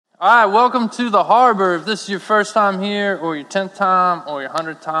All right, welcome to the Harbor. If this is your first time here, or your 10th time, or your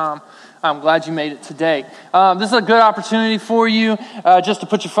 100th time, I'm glad you made it today. This is a good opportunity for you just to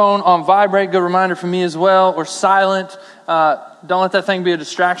put your phone on vibrate. Good reminder for me as well, or silent. Don't let that thing be a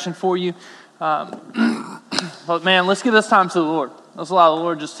distraction for you. But man, let's give this time to the Lord. Let's allow the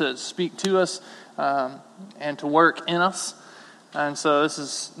Lord just to speak to us and to work in us. And so this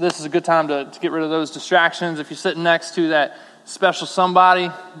is a good time to get rid of those distractions. If you're sitting next to that special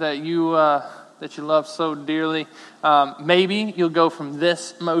somebody that you love so dearly, maybe you'll go from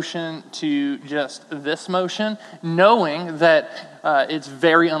this motion to just this motion, knowing that it's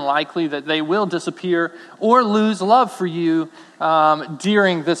very unlikely that they will disappear or lose love for you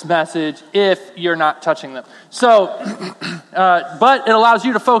during this message if you're not touching them. So, but it allows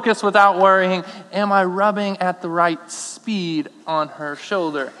you to focus without worrying, am I rubbing at the right speed on her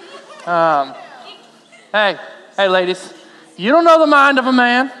shoulder? Hey ladies. You don't know the mind of a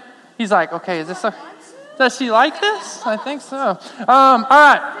man. He's like, okay, does she like this? I think so. All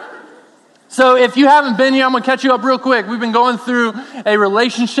right. So if you haven't been here, I'm going to catch you up real quick. We've been going through a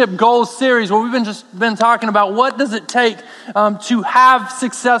relationship goals series where we've been talking about what does it take to have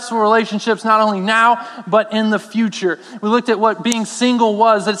successful relationships, not only now, but in the future. We looked at what being single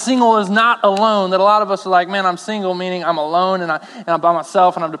was, that single is not alone, that a lot of us are like, man, I'm single, meaning I'm alone and I'm by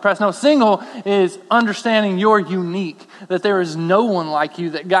myself and I'm depressed. No, single is understanding you're unique, that there is no one like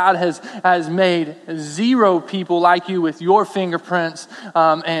you, that God has made zero people like you with your fingerprints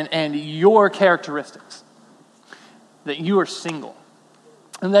and your characteristics, that you are single,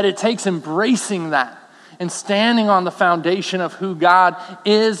 and that it takes embracing that and standing on the foundation of who God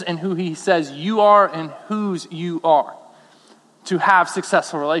is and who He says you are and whose you are to have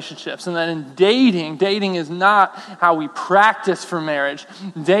successful relationships. And that in dating is not how we practice for marriage.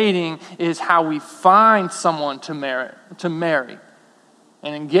 Dating is how we find someone to marry.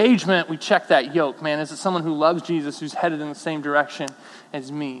 And engagement, we check that yoke, man. Is it someone who loves Jesus, who's headed in the same direction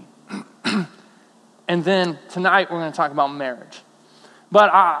as me? And then tonight we're going to talk about marriage. But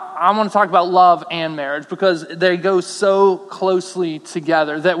I want to talk about love and marriage because they go so closely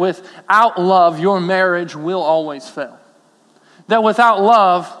together that without love, your marriage will always fail. That without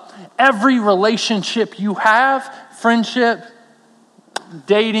love, every relationship you have, friendship,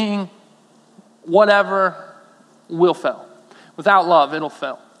 dating, whatever, will fail. Without love, it'll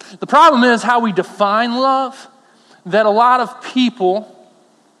fail. The problem is how we define love, that a lot of people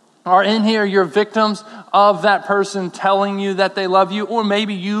are in here, you're victims of that person telling you that they love you, or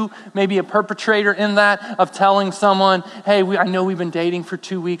maybe you may be a perpetrator in that, of telling someone, hey, I know we've been dating for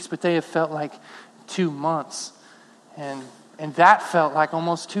 2 weeks, but they have felt like 2 months. And that felt like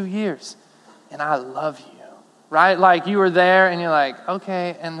almost 2 years. And I love you, right? Like you were there and you're like,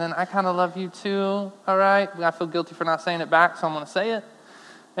 okay, and then I kind of love you too, all right? I feel guilty for not saying it back, so I'm going to say it.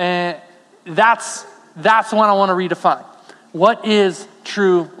 And that's what I want to redefine. What is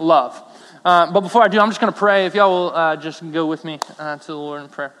true love? But before I do, I'm just going to pray. If y'all will just go with me to the Lord in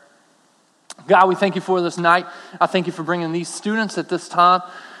prayer. God, we thank you for this night. I thank you for bringing these students at this time.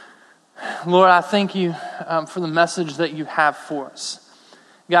 Lord, I thank you for the message that you have for us.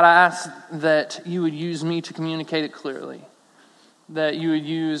 God, I ask that you would use me to communicate it clearly. That you would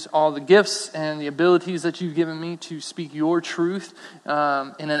use all the gifts and the abilities that you've given me to speak your truth in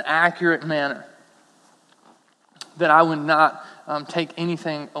an accurate manner. That I would not take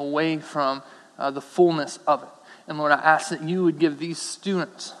anything away from the fullness of it. And Lord, I ask that you would give these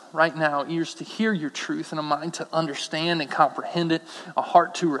students right now ears to hear your truth and a mind to understand and comprehend it, a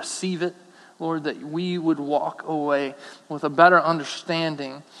heart to receive it. Lord, that we would walk away with a better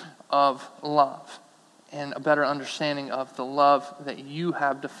understanding of love and a better understanding of the love that you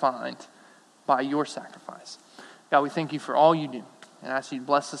have defined by your sacrifice. God, we thank you for all you do. And I ask you to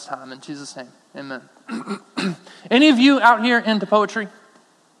bless this time. In Jesus' name, amen. Any of you out here into poetry?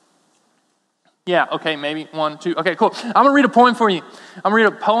 Yeah, okay, maybe 1, 2. Okay, cool. I'm going to read a poem for you. I'm going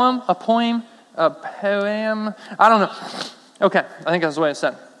to read a poem. I don't know. Okay, I think that's the way it's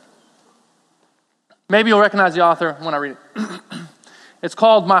said. Maybe you'll recognize the author when I read it. It's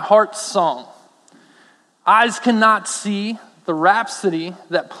called My Heart's Song. Eyes cannot see the rhapsody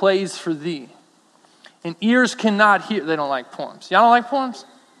that plays for thee. And ears cannot hear. They don't like poems. Y'all don't like poems?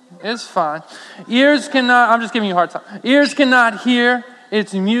 It's fine. Ears cannot, I'm just giving you a hard time. Ears cannot hear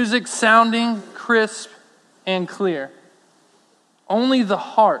its music sounding crisp and clear. Only the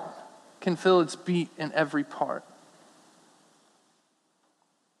heart can feel its beat in every part.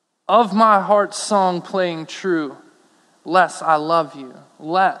 Of my heart's song playing true, less I love you.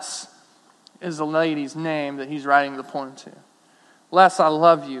 Less is the lady's name that he's writing the poem to. Less I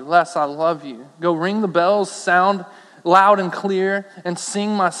love you, less I love you. Go ring the bells, sound loud and clear and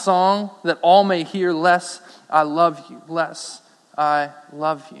sing my song that all may hear, less I love you, less I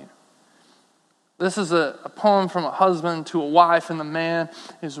love you. This is a poem from a husband to a wife, and the man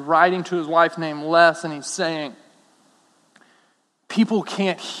is writing to his wife named Les, and he's saying, people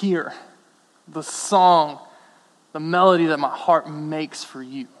can't hear the song, the melody that my heart makes for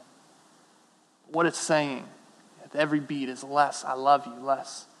you. What it's saying at every beat is less I love you,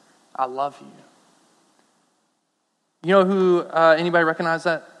 less I love you. You know who, anybody recognize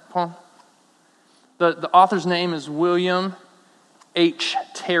that poem? The author's name is William H.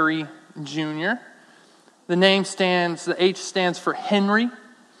 Terry Jr. The H stands for Henry.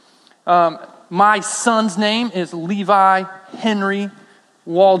 My son's name is Levi Henry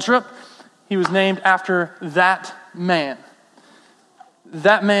Waldrop. He was named after that man.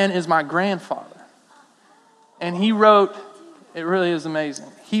 That man is my grandfather. And he wrote, it really is amazing,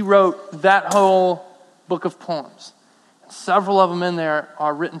 he wrote that whole book of poems. Several of them in there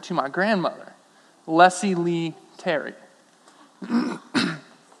are written to my grandmother, Leslie Lee Terry.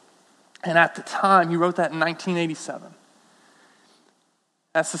 And at the time, he wrote that in 1987.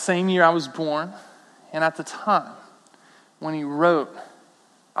 That's the same year I was born. And at the time, when he wrote,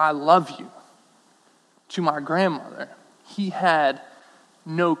 I love you, to my grandmother, he had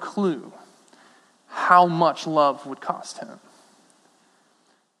no clue how much love would cost him.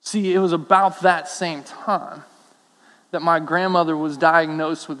 See, it was about that same time that my grandmother was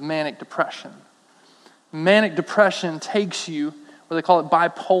diagnosed with manic depression. Manic depression takes you, or they call it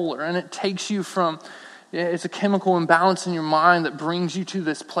bipolar, and it takes you from, it's a chemical imbalance in your mind that brings you to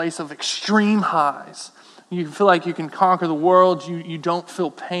this place of extreme highs. You feel like you can conquer the world, you don't feel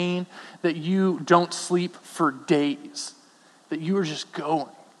pain, that you don't sleep for days, that you are just going.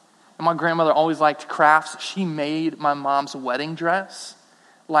 And my grandmother always liked crafts. She made my mom's wedding dress.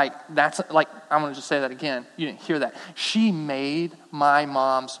 I'm going to just say that again. You didn't hear that. She made my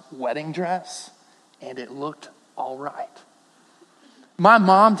mom's wedding dress, and it looked all right. My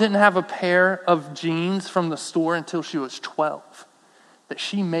mom didn't have a pair of jeans from the store until she was 12. That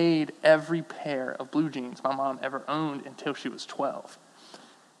she made every pair of blue jeans my mom ever owned until she was 12.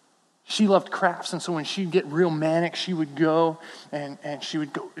 She loved crafts, and so when she'd get real manic, she would go and she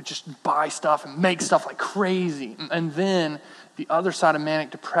would go just buy stuff and make stuff like crazy. And then the other side of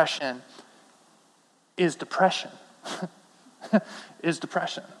manic depression is depression. Is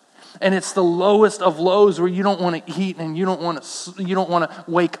depression. And it's the lowest of lows where you don't want to eat and you don't want to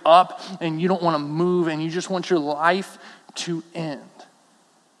wake up and you don't want to move and you just want your life to end.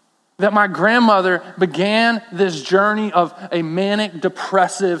 That my grandmother began this journey of a manic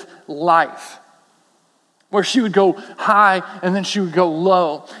depressive life where she would go high and then she would go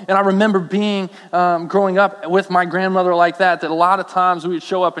low. And I remember growing up with my grandmother like that a lot of times we would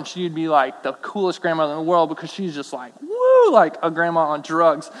show up and she would be like the coolest grandmother in the world because she's just like, woo, like a grandma on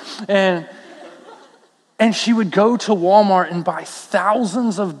drugs. And she would go to Walmart and buy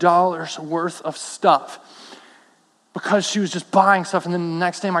thousands of dollars worth of stuff because she was just buying stuff. And then the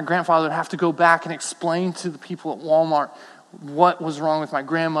next day my grandfather would have to go back and explain to the people at Walmart what was wrong with my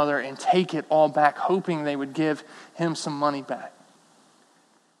grandmother and take it all back, hoping they would give him some money back.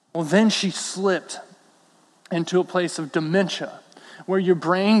 Well, then she slipped into a place of dementia where your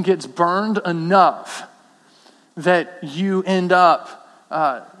brain gets burned enough that you end up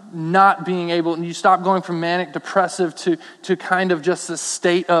not being able, and you stop going from manic depressive to kind of just a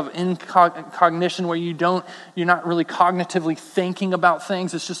state of incognition where you're not really cognitively thinking about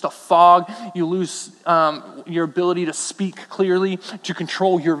things. It's just a fog. You lose your ability to speak clearly, to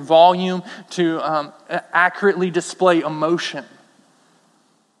control your volume, to accurately display emotion.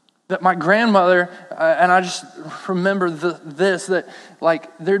 That my grandmother, and I just remember that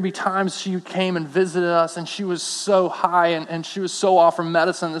like there'd be times she came and visited us and she was so high and she was so off from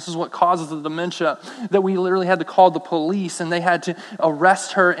medicine. This is what causes the dementia, that we literally had to call the police and they had to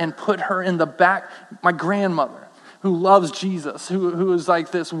arrest her and put her in the back. My grandmother, who loves Jesus, who is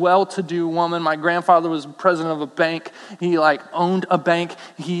like this well-to-do woman. My grandfather was president of a bank. He owned a bank.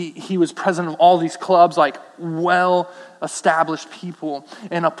 He was president of all these clubs, well-established people.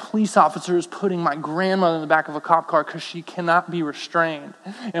 And a police officer is putting my grandmother in the back of a cop car because she cannot be restrained.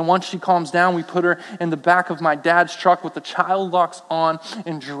 And once she calms down, we put her in the back of my dad's truck with the child locks on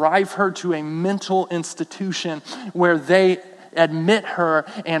and drive her to a mental institution where they admit her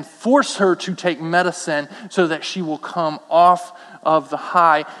and force her to take medicine so that she will come off of the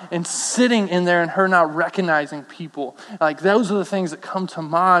high. And sitting in there and her not recognizing people, those are the things that come to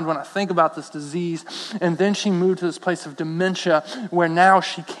mind when I think about this disease. And then she moved to this place of dementia where now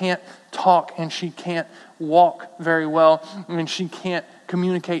she can't talk and she can't walk very well and she can't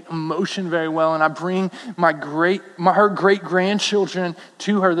communicate emotion very well. And I bring her great-grandchildren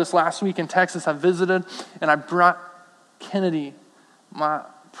to her this last week in Texas. I visited, and I brought Kennedy, my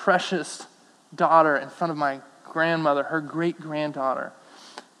precious daughter, in front of my grandmother, her great-granddaughter.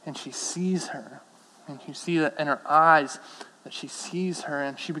 And she sees her. And you see that in her eyes that she sees her,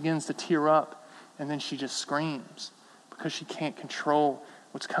 and she begins to tear up. And then she just screams because she can't control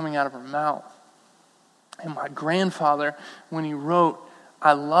what's coming out of her mouth. And my grandfather, when he wrote,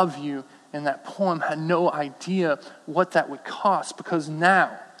 "I love you," in that poem, had no idea what that would cost, because now,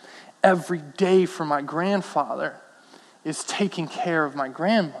 every day for my grandfather is taking care of my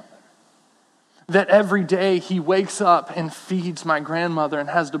grandmother. That every day he wakes up and feeds my grandmother and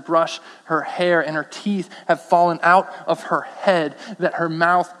has to brush her hair, and her teeth have fallen out of her head, that her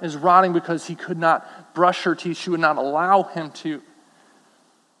mouth is rotting because he could not brush her teeth. She would not allow him to.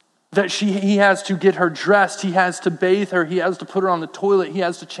 That he has to get her dressed, he has to bathe her, he has to put her on the toilet, he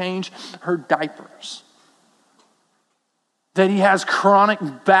has to change her diapers. That he has chronic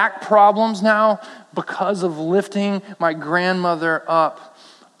back problems now because of lifting my grandmother up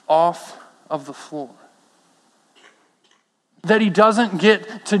off of the floor. That he doesn't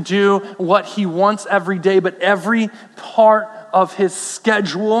get to do what he wants every day, but every part of his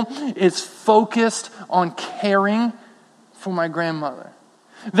schedule is focused on caring for my grandmother.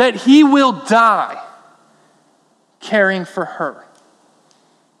 That he will die caring for her.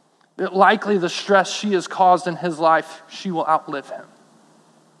 That likely the stress she has caused in his life, she will outlive him.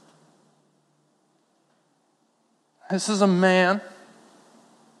 This is a man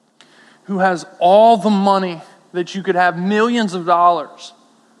who has all the money that you could have, millions of dollars,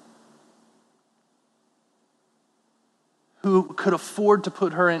 who could afford to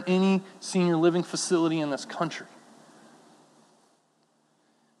put her in any senior living facility in this country.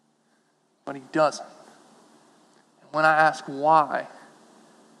 But he doesn't. And when I ask why,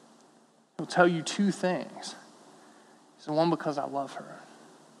 he'll tell you two things. He said, one, because I love her.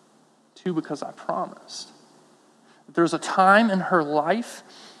 Two, because I promised. There's a time in her life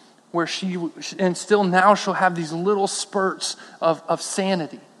where and still now she'll have these little spurts of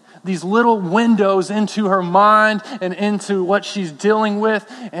sanity. These little windows into her mind and into what she's dealing with.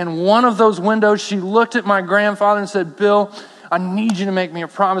 And one of those windows, she looked at my grandfather and said, "Bill, I need you to make me a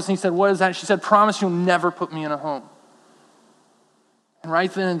promise." And he said, "What is that?" She said, "Promise you'll never put me in a home." And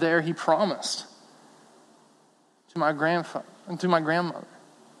right then and there, he promised to my grandfather and to my grandmother.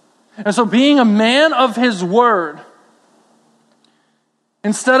 And so, being a man of his word,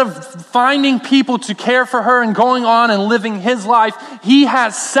 instead of finding people to care for her and going on and living his life, he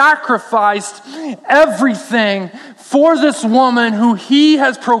has sacrificed everything for this woman who he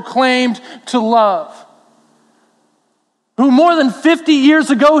has proclaimed to love. Who more than 50 years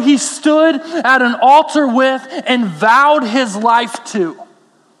ago he stood at an altar with and vowed his life to.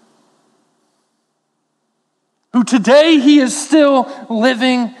 Who today he is still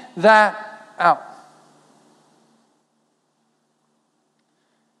living that out.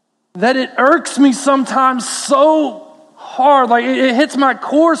 That it irks me sometimes so hard, like it hits my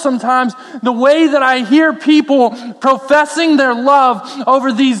core sometimes, the way that I hear people professing their love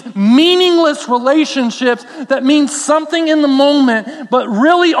over these meaningless relationships that mean something in the moment, but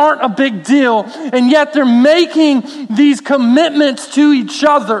really aren't a big deal. And yet they're making these commitments to each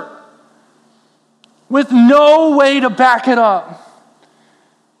other with no way to back it up.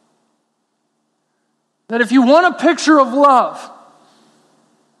 That if you want a picture of love,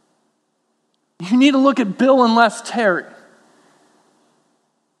 you need to look at Bill and Les Terry.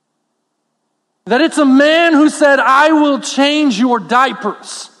 That it's a man who said, "I will change your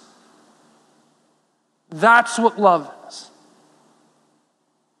diapers." That's what love is.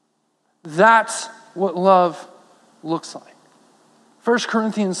 That's what love looks like. 1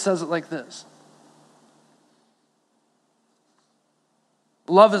 Corinthians says it like this.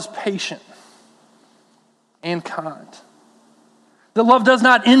 Love is patient and kind. That love does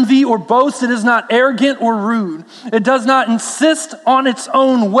not envy or boast. It is not arrogant or rude. It does not insist on its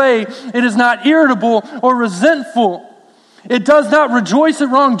own way. It is not irritable or resentful. It does not rejoice at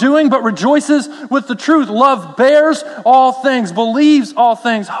wrongdoing, but rejoices with the truth. Love bears all things, believes all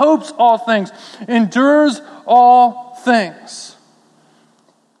things, hopes all things, endures all things.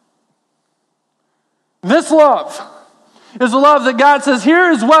 This love is a love that God says,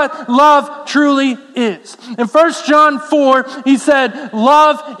 here is what love truly is. In 1 John 4, he said,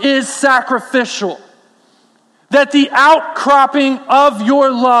 love is sacrificial. That the outcropping of your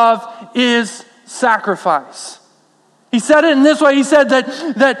love is sacrifice. He said it in this way. He said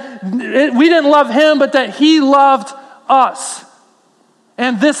that we didn't love him, but that he loved us.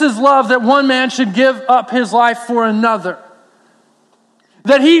 And this is love, that one man should give up his life for another.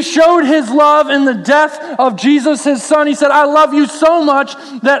 That he showed his love in the death of Jesus, his son. He said, I love you so much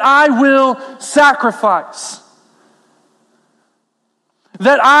that I will sacrifice.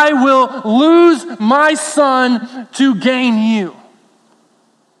 That I will lose my son to gain you.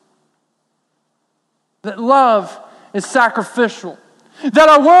 That love is sacrificial. That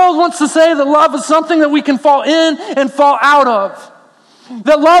our world wants to say that love is something that we can fall in and fall out of.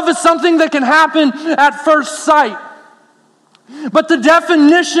 That love is something that can happen at first sight. But the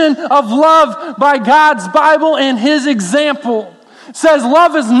definition of love by God's Bible and his example says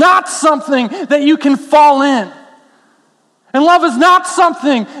love is not something that you can fall in. And love is not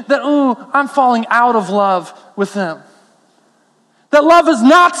something that, I'm falling out of love with them. That love is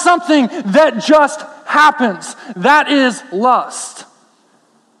not something that just happens. That is lust.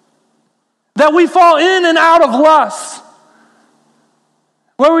 That we fall in and out of lust.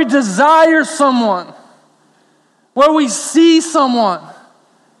 Where we desire someone. Where we see someone.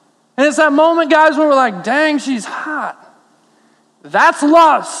 And it's that moment, guys, where we're like, dang, she's hot. That's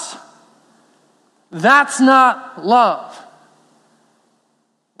lust. That's not love.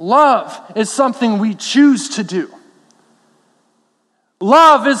 Love is something we choose to do.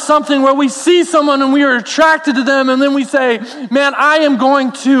 Love is something where we see someone and we are attracted to them and then we say, man, I am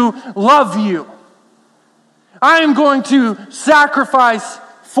going to love you. I am going to sacrifice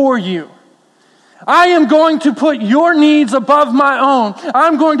for you. I am going to put your needs above my own.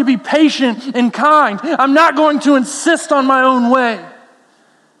 I'm going to be patient and kind. I'm not going to insist on my own way.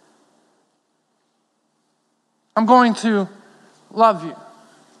 I'm going to love you.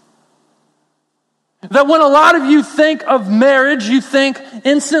 That when a lot of you think of marriage, you think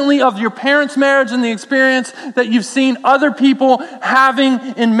instantly of your parents' marriage and the experience that you've seen other people having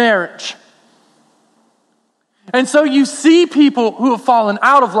in marriage. And so you see people who have fallen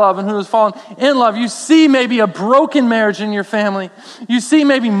out of love and who have fallen in love. You see maybe a broken marriage in your family. You see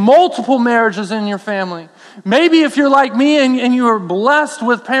maybe multiple marriages in your family. Maybe if you're like me and you are blessed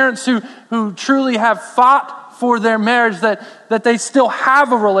with parents who truly have fought for their marriage, that they still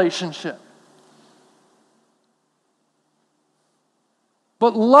have a relationship.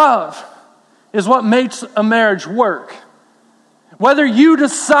 But love is what makes a marriage work. Whether you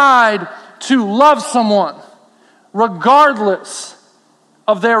decide to love someone regardless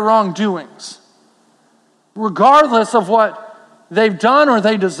of their wrongdoings, regardless of what they've done or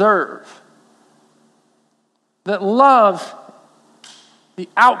they deserve, that love, the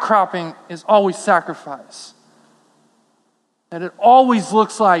outcropping, is always sacrifice. That it always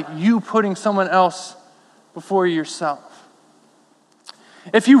looks like you putting someone else before yourself.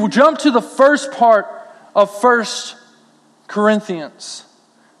 If you jump to the first part of 1 Corinthians,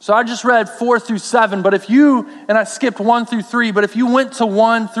 so I just read 4 through 7, but and I skipped 1 through 3, but if you went to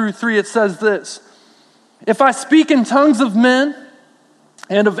 1 through 3, it says this: if I speak in tongues of men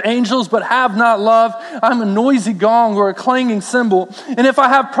and of angels, but have not love, I'm a noisy gong or a clanging cymbal. And if I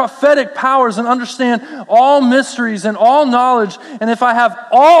have prophetic powers and understand all mysteries and all knowledge, and if I have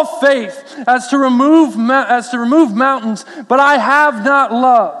all faith as to remove mountains, but I have not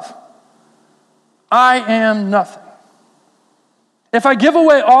love, I am nothing. If I give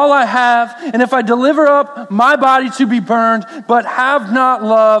away all I have, and if I deliver up my body to be burned, but have not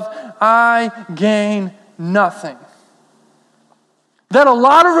love, I gain nothing. That a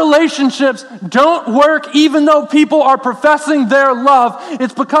lot of relationships don't work even though people are professing their love.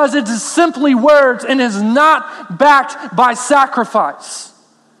 It's because it is simply words and is not backed by sacrifice.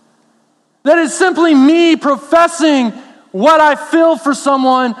 That is simply me professing what I feel for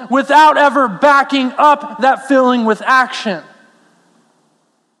someone without ever backing up that feeling with action.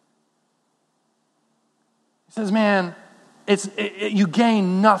 He says, man, you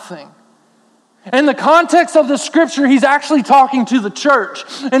gain nothing. In the context of the scripture, he's actually talking to the church.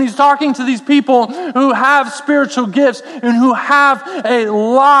 And he's talking to these people who have spiritual gifts and who have a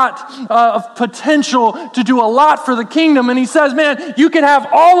lot of potential to do a lot for the kingdom. And he says, man, you can have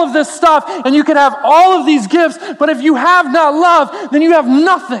all of this stuff and you can have all of these gifts, but if you have not love, then you have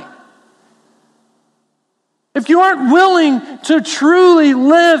nothing. If you aren't willing to truly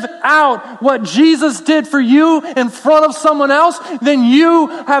live out what Jesus did for you in front of someone else, then you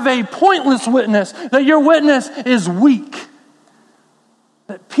have a pointless witness, that your witness is weak.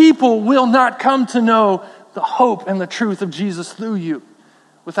 That people will not come to know the hope and the truth of Jesus through you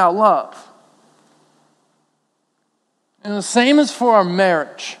without love. And the same is for our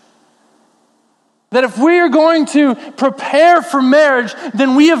marriage. That if we are going to prepare for marriage,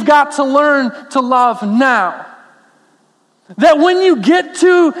 then we have got to learn to love now. That when you get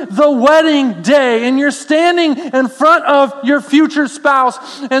to the wedding day and you're standing in front of your future spouse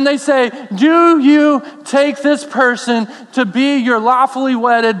and they say, do you take this person to be your lawfully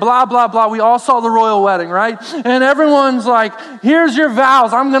wedded, blah, blah, blah. We all saw the royal wedding, right? And everyone's like, here's your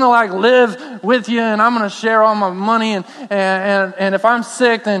vows. I'm going to live with you and I'm going to share all my money. And if I'm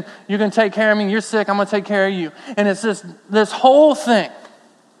sick, then you can take care of me. You're sick, I'm going to take care of you. And it's this whole thing.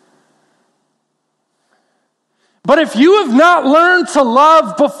 But if you have not learned to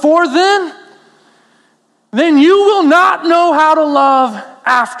love before then you will not know how to love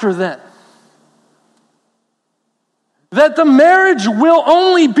after then. That the marriage will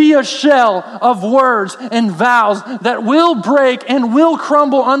only be a shell of words and vows that will break and will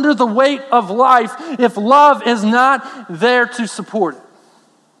crumble under the weight of life if love is not there to support it.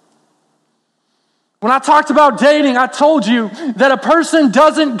 When I talked about dating, I told you that a person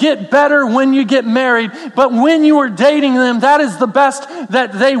doesn't get better when you get married, but when you are dating them, that is the best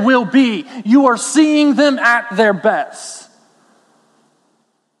that they will be. You are seeing them at their best.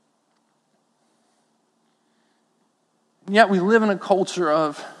 And yet we live in a culture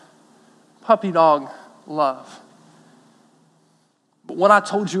of puppy dog love. But what I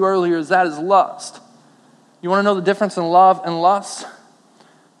told you earlier is that is lust. You want to know the difference in love and lust?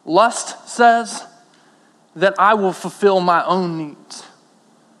 Lust says that I will fulfill my own needs,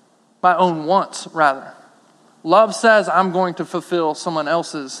 my own wants, rather. Love says I'm going to fulfill someone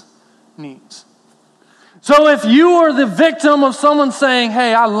else's needs. So if you are the victim of someone saying,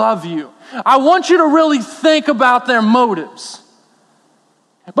 hey, I love you, I want you to really think about their motives.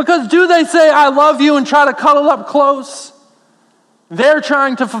 Because do they say, I love you and try to cuddle up close? They're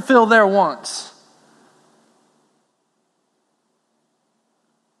trying to fulfill their wants.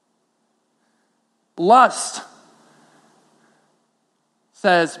 Lust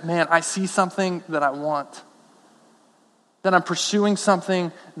says, man, I see something that I want. That I'm pursuing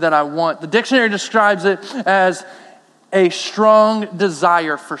something that I want. The dictionary describes it as a strong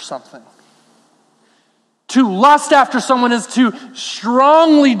desire for something. To lust after someone is to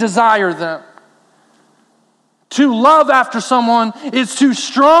strongly desire them. To love after someone is to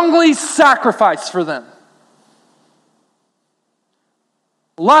strongly sacrifice for them.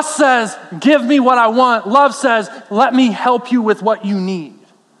 Lust says, give me what I want. Love says, let me help you with what you need.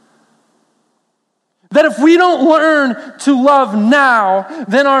 That if we don't learn to love now,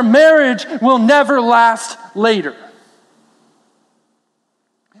 then our marriage will never last later.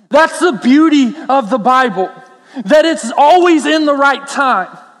 That's the beauty of the Bible. That it's always in the right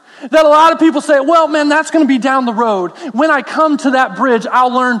time. That a lot of people say, well, man, that's going to be down the road. When I come to that bridge,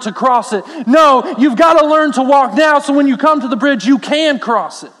 I'll learn to cross it. No, you've got to learn to walk now so when you come to the bridge, you can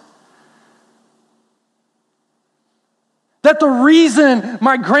cross it. That the reason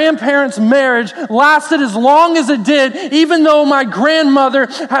my grandparents' marriage lasted as long as it did, even though my grandmother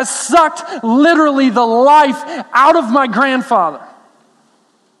has sucked literally the life out of my grandfather.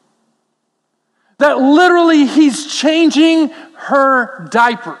 That literally he's changing her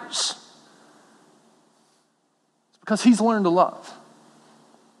diapers. It's because he's learned to love.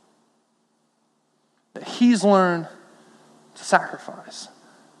 That he's learned to sacrifice.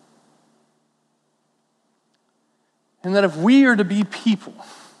 And that if we are to be people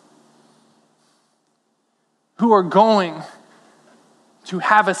who are going to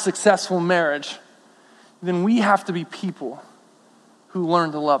have a successful marriage, then we have to be people who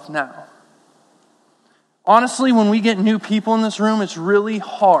learn to love now. Honestly, when we get new people in this room, it's really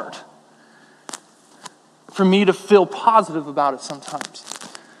hard for me to feel positive about it sometimes.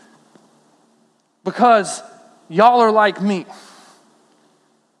 Because y'all are like me.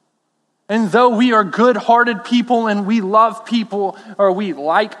 And though we are good-hearted people and we love people or we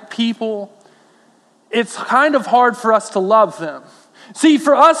like people, it's kind of hard for us to love them. See,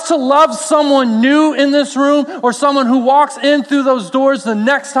 for us to love someone new in this room or someone who walks in through those doors the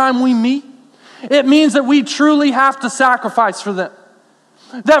next time we meet, it means that we truly have to sacrifice for them.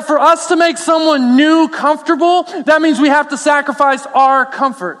 That for us to make someone new comfortable, that means we have to sacrifice our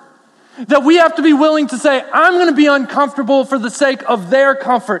comfort. That we have to be willing to say, I'm going to be uncomfortable for the sake of their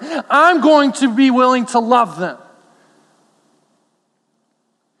comfort. I'm going to be willing to love them.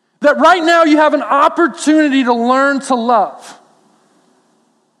 That right now you have an opportunity to learn to love.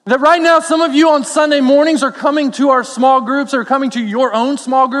 That right now some of you on Sunday mornings are coming to our small groups or coming to your own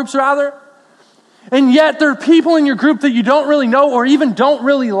small groups rather. And yet there are people in your group that you don't really know or even don't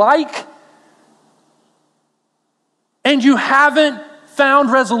really like. And you haven't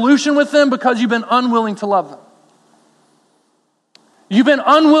found resolution with them because you've been unwilling to love them. You've been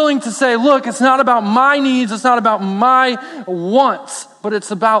unwilling to say, look, it's not about my needs, it's not about my wants, but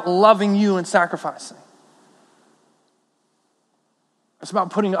it's about loving you and sacrificing. It's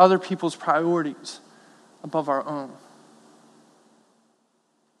about putting other people's priorities above our own.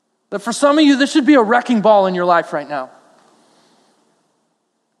 That for some of you, this should be a wrecking ball in your life right now.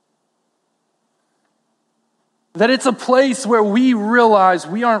 That it's a place where we realize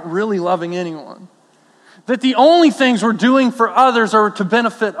we aren't really loving anyone. That the only things we're doing for others are to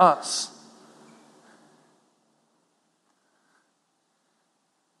benefit us.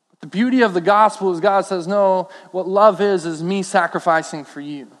 The beauty of the gospel is God says, no, what love is me sacrificing for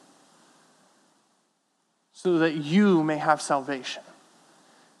you. So that you may have salvation.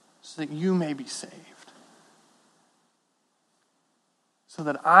 So that you may be saved. So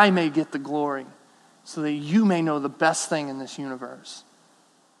that I may get the glory. So that you may know the best thing in this universe,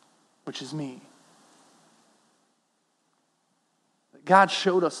 which is me. God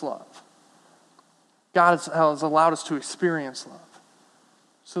showed us love. God has allowed us to experience love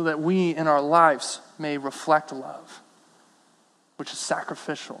so that we in our lives may reflect love, which is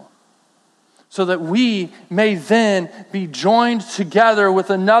sacrificial. So that we may then be joined together with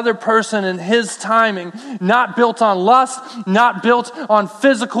another person in his timing, not built on lust, not built on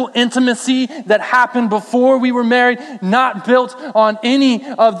physical intimacy that happened before we were married, not built on any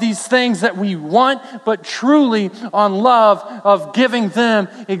of these things that we want, but truly on love of giving them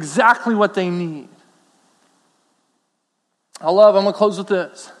exactly what they need. I'm going to close with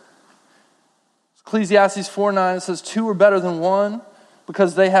this. Ecclesiastes 4:9, it says, 2 are better than one,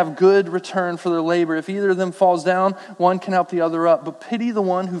 because they have good return for their labor. If either of them falls down, one can help the other up. But pity the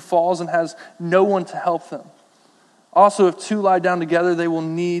one who falls and has no one to help them. Also, if two lie down together, they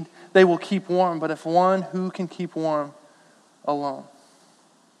will keep warm. But if one, who can keep warm alone?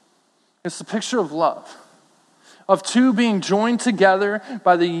 It's the picture of love. Of two being joined together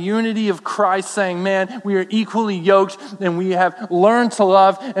by the unity of Christ, saying, man, we are equally yoked, and we have learned to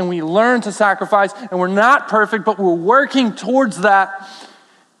love, and we learn to sacrifice, and we're not perfect, but we're working towards that.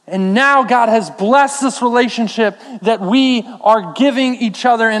 And now God has blessed this relationship that we are giving each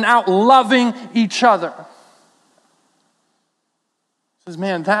other and out loving each other. He says,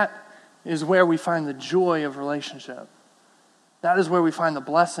 man, that is where we find the joy of relationship. That is where we find the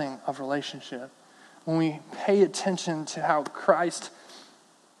blessing of relationship. When we pay attention to how Christ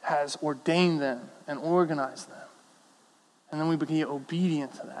has ordained them and organized them. And then we become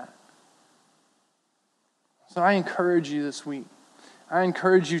obedient to that. So I encourage you this week. I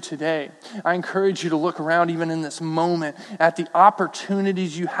encourage you today. I encourage you to look around even in this moment at the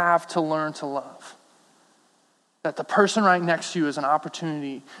opportunities you have to learn to love. That the person right next to you is an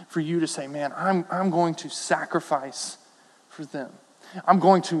opportunity for you to say, man, I'm going to sacrifice for them. I'm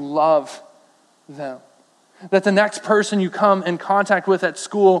going to love them. That the next person you come in contact with at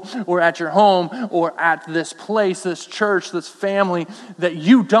school or at your home or at this place, this church, this family that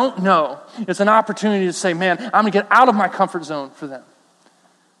you don't know, it's an opportunity to say, man, I'm going to get out of my comfort zone for them.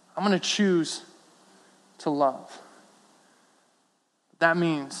 I'm going to choose to love. That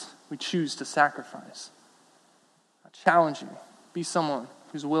means we choose to sacrifice. I challenge you, be someone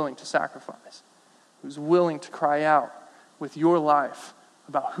who's willing to sacrifice, who's willing to cry out with your life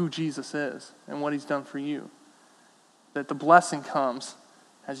about who Jesus is and what he's done for you. That the blessing comes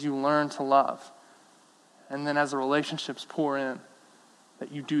as you learn to love. And then as the relationships pour in,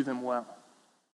 that you do them well.